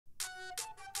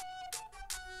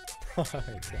Oh my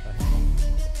god.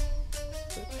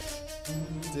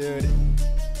 Dude.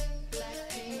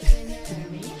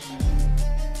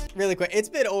 Really quick, it's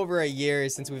been over a year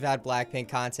since we've had Blackpink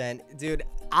content. Dude,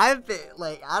 I've been,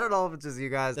 like, I don't know if it's just you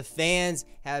guys. The fans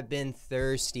have been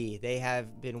thirsty. They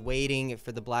have been waiting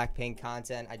for the Blackpink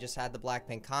content. I just had the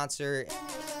Blackpink concert.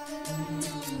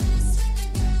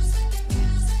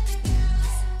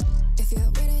 If you're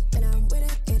with it, then I'm with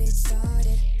it, get it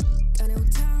started. Got no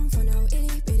time for no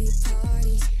itty bitty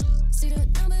parties. See the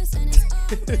numbers and it's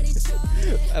already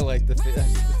charted. I like the fit.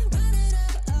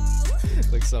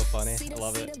 Looks so funny. I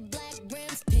love it.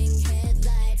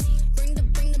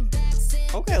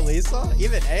 Okay, Lisa.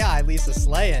 Even AI Lisa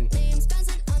slaying.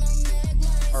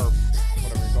 Or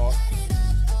whatever you call it.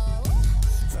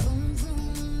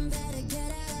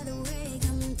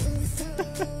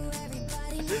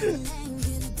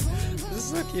 This is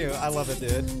so cute. I love it,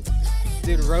 dude.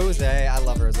 Dude, Rose. I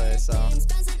love Rose, so.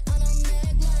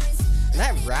 And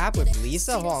that rap with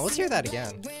Lisa? Hold on, let's hear that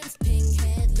again.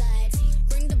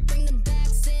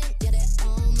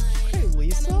 Hey,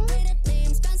 Lisa?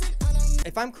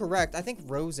 If I'm correct, I think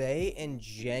Rose and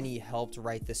Jenny helped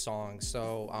write the song.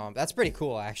 So that's pretty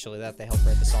cool, actually, that they helped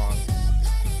write the song.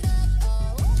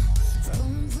 I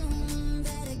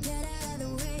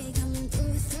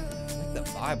like the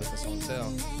vibe with this one, too.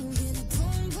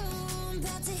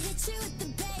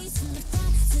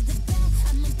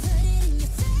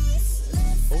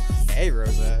 Okay,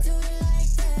 Rose.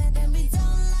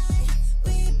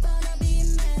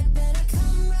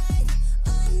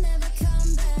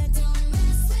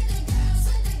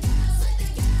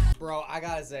 Bro, I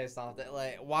gotta say something.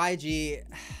 Like, YG,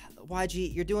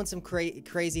 you're doing some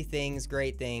crazy things,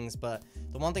 great things, but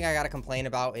the one thing I gotta complain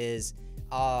about is,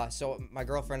 so my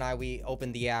girlfriend and I, we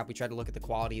opened the app, we tried to look at the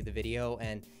quality of the video,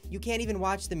 and you can't even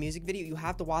watch the music video. You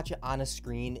have to watch it on a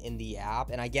screen in the app,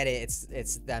 and I get it.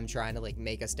 It's them trying to, like,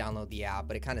 make us download the app,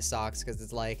 but it kind of sucks because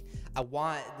it's like, I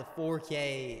want the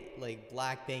 4K, like,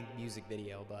 Blackpink music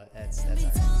video, but that's all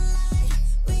right.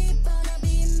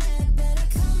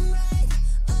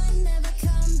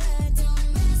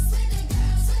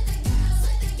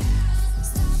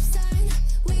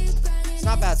 It's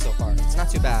not bad so far. It's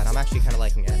not too bad. I'm actually kind of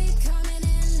liking it.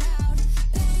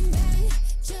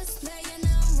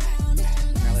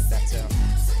 I like that too.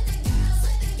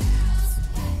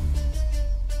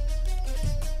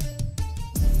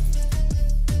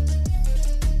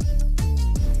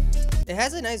 It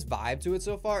has a nice vibe to it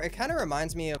so far. It kind of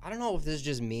reminds me of, I don't know if this is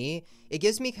just me, it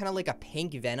gives me kind of like a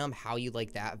Pink Venom, how you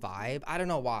like that vibe. I don't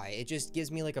know why. It just gives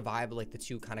me like a vibe of like the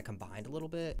two kind of combined a little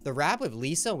bit. The rap with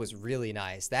Lisa was really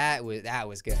nice. That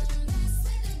was good.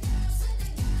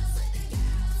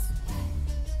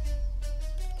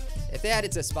 If they add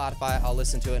it to Spotify, I'll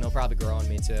listen to it and it'll probably grow on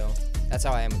me too. That's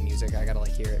how I am with music. I gotta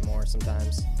like hear it more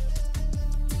sometimes.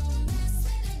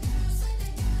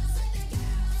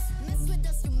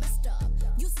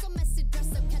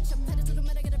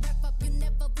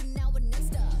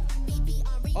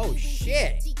 Oh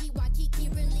shit.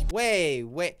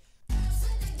 Wait.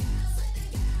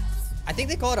 I think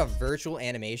they call it a virtual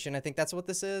animation. I think that's what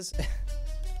this is.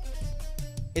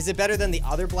 Is it better than the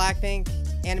other Blackpink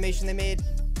animation they made?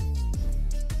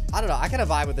 I don't know. I kind of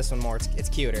vibe with this one more. It's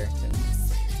cuter.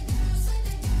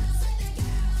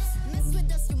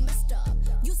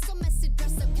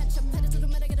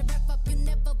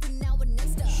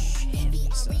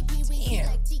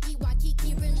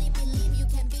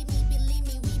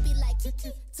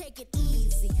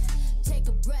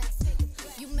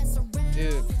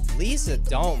 Dude, Lisa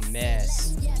don't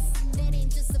miss.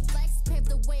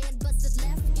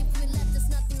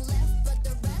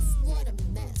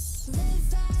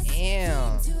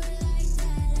 Damn.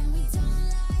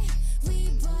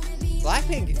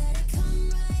 Blackpink,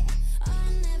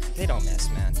 they don't miss,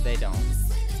 man. They don't.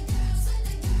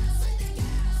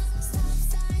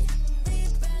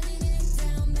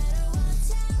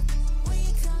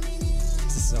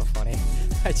 This is so funny.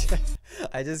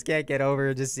 I just can't get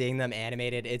over just seeing them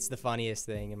animated. It's the funniest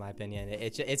thing in my opinion.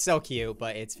 It's so cute,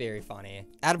 but it's very funny.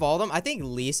 Out of all of them, I think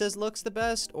Lisa's looks the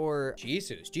best, or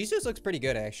Jisoo's. Jisoo's looks pretty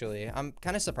good actually. I'm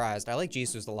kind of surprised. I like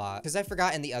Jisoo's a lot because I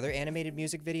forgot in the other animated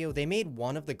music video they made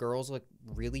one of the girls look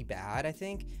really bad. I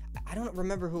think I don't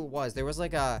remember who it was. There was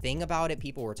like a thing about it.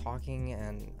 People were talking,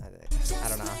 and I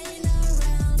don't know.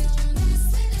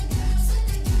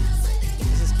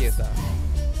 This is cute though.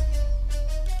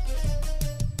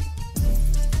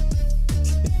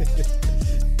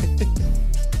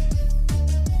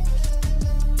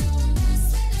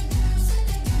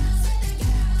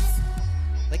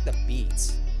 Like the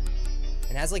beats.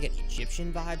 It has like an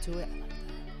Egyptian vibe to it. I like that.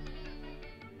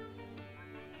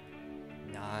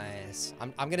 Nice.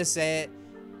 I'm gonna say it.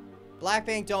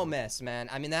 Blackpink don't miss, man.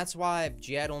 I mean, that's why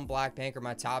G-idle and Blackpink are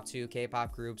my top 2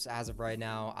 K-pop groups as of right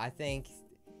now. I think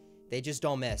they just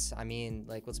don't miss. I mean,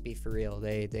 like, let's be for real.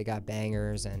 They got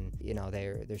bangers, and you know,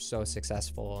 they're so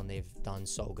successful, and they've done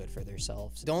so good for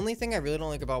themselves. The only thing I really don't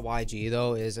like about YG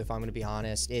though is, if I'm gonna be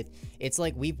honest, it's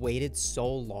like we've waited so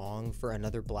long for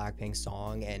another Blackpink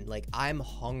song, and like, I'm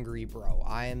hungry, bro.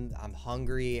 I'm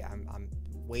hungry. I'm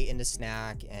waiting to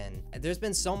snack, and there's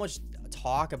been so much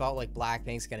talk about like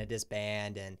Blackpink's gonna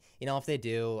disband, and you know, if they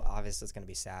do, obviously it's gonna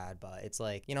be sad, but it's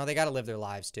like, you know, they gotta live their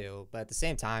lives too. But at the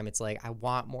same time, it's like, I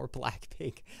want more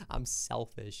Blackpink. I'm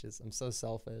selfish. I'm so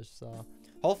selfish. So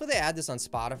hopefully they add this on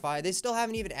Spotify. They still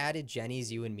haven't even added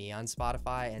Jenny's You and Me on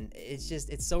Spotify, and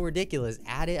it's so ridiculous.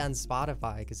 Add it on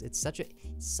Spotify, because it's such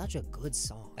a good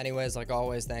song. Anyways, like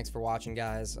always, thanks for watching,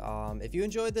 guys. If you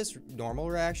enjoyed this normal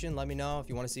reaction, let me know. If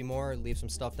you want to see more, leave some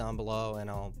stuff down below, and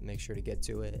I'll make sure to get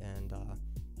to it. And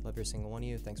love every single one of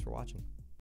you. Thanks for watching.